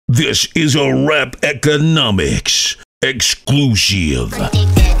This is a Rap Economics exclusive.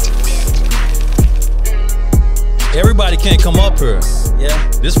 Everybody can't come up here.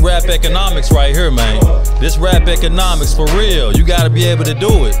 Yeah. This Rap Economics right here, man. This Rap Economics for real. You gotta be able to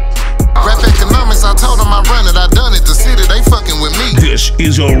do it. Rap Economics, I told them I run it, I done it. The city, they fucking with me. This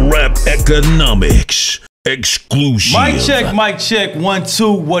is a Rap Economics exclusive. Mic check, 1,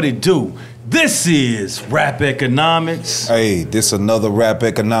 2, what it do? This is Rap Economics. Hey, this another Rap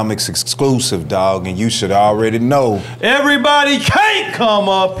Economics exclusive, dog, and you should already know. Everybody can't come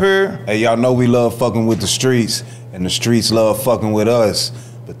up here. Hey, y'all know we love fucking with the streets, and the streets love fucking with us.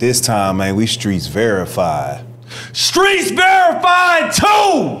 But this time, man, we streets verified. Streets verified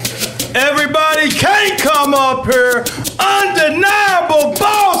too! Everybody can't come up here. Undeniable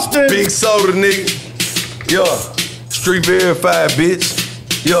Boston! Big soda, nigga. Yeah. Street verified,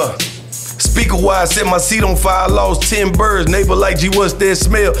 bitch. Yeah. Speaker wise, set my seat on fire, lost 10 birds. Neighbor like, gee, what's that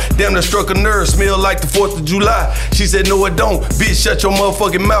smell? Damn, that struck a nerve, smell like the 4th of July. She said, no, it don't. Bitch, shut your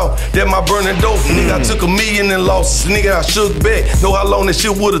motherfucking mouth. That my burning dope. Nigga, I took $1 million and lost. Nigga, I shook back. Know how long that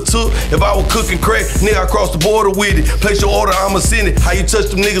shit would've took if I was cooking crack. Nigga, I crossed the border with it. Place your order, I'ma send it. How you touch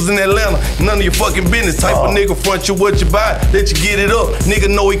them niggas in Atlanta? None of your fucking business. Type of nigga front you what you buy, let you get it up. Nigga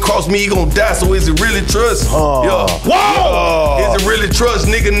know he crossed me, he gon' die, so is it really trust? Yeah. Whoa! Is it really trust?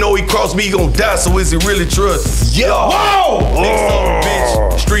 Nigga know he crossed me, he gon' die, so is it really trust? Yeah. Whoa!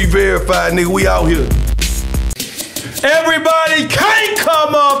 Bitch, street verified, nigga, we out here. Everybody can't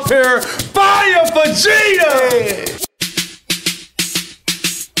come up here. Fire for Gina!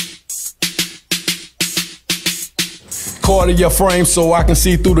 Quarter your frame so I can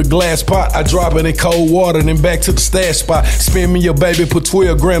see through the glass pot. I drop it in cold water, then back to the stash spot. Spin me your baby, put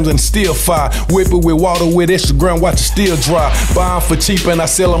 12 grams in steel fire. Whip it with water with extra gram, watch it still dry. Buy 'em for cheap and I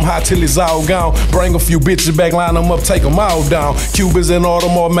sell them hot till it's all gone. Bring a few bitches back, line them up, take them all down. Cubans and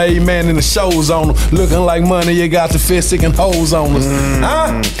Audemars made man in the shows on them. Looking like money, you got the fist sticking hoes on us.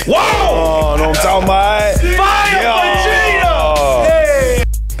 Huh? Whoa! Know what I'm talking about? Fire for Gina!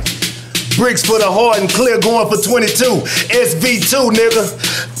 Bricks for the hard and clear going for 22. SV2,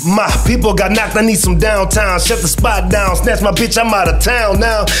 nigga. My people got knocked, I need some downtime. Shut the spot down, snatch my bitch, I'm out of town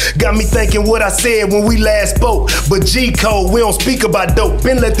now. Got me thinking what I said when we last spoke. But G-code, we don't speak about dope.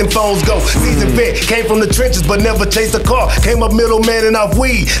 Been let them phones go. Seasoned vet, came from the trenches but never chased a car. Came up middleman and off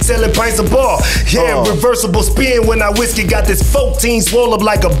weed, selling pints of bar. Yeah, reversible spin when I whiskey. Got this 14 swole up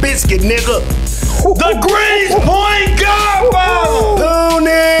like a biscuit, nigga. The Greens Point Godfather!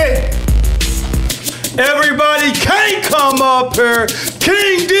 Pony! Everybody can't come up here.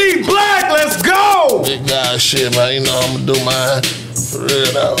 King D Black, let's go! Big guy shit, man. You know I'ma do mine. For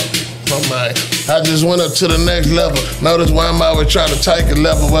real though. My man. I just went up to the next level. Notice why I'm always trying to take a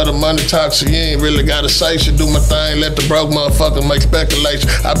level where the money talks, so you ain't really gotta say shit. Do my thing, let the broke motherfucker make speculation.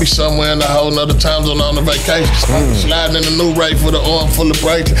 I be somewhere in a whole nother time zone on the vacation. Sliding in a new rate with an arm full of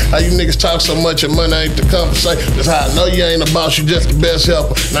bracelets. How you niggas talk so much and money ain't the compensate? That's how I know you ain't a boss, you just the best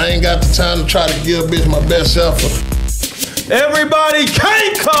helper. And I ain't got the time to try to give a bitch my best effort. Everybody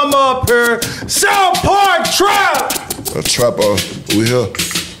can't come up here. South Park Trap! A trapper, we here.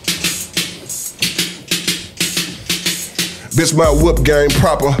 Bitch, my whip game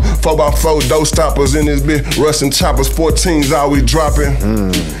proper. 4x4 dough stoppers in this bitch. Rustin' choppers, 14s all we dropping.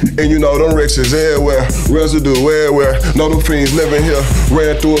 And you know them wrecks is everywhere. Residue everywhere. Know them fiends living here.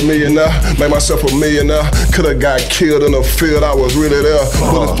 Ran through $1 million now. Made myself $1 millionaire. Coulda got killed in the field. I was really there.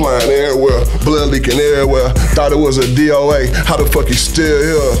 Bullets flying everywhere. Blood leaking everywhere. Thought it was a DOA. How the fuck he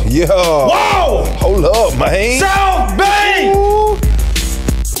still here? Yo. Whoa! Hold up, man. South Bay!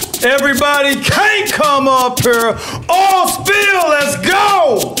 Everybody can't come up here. All spill, let's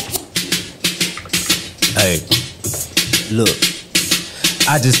go! Hey, look,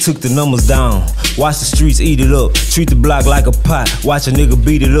 I just took the numbers down. Watch the streets eat it up. Treat the block like a pot. Watch a nigga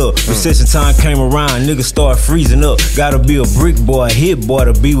beat it up. Recession time came around, niggas start freezing up. Gotta be a brick boy, a hit boy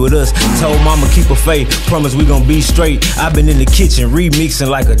to be with us. Told mama keep her faith, promise we gon' be straight. I been in the kitchen remixing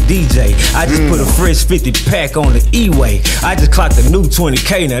like a DJ. I just put a fresh 50 pack on the E-way. I just clocked a new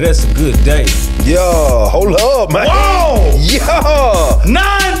 20K, now that's a good day. Yo, hold up, man. Whoa! Yo!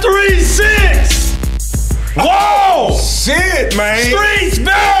 936! Whoa! Shit, man. Streets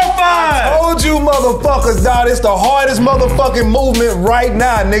verified! Told you motherfuckers, dog, it's the hardest motherfucking movement right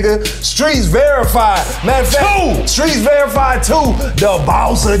now, nigga. Streets verified. Matter of fact, Streets verified too. The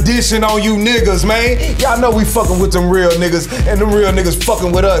boss edition on you niggas, man. Y'all know we fucking with them real niggas, and them real niggas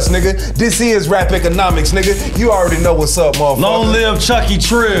fucking with us, nigga. This is Rap Economics, nigga. You already know what's up, motherfucker. Long live Chucky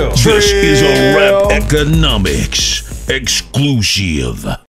Trill. This is a Rap Economics exclusive.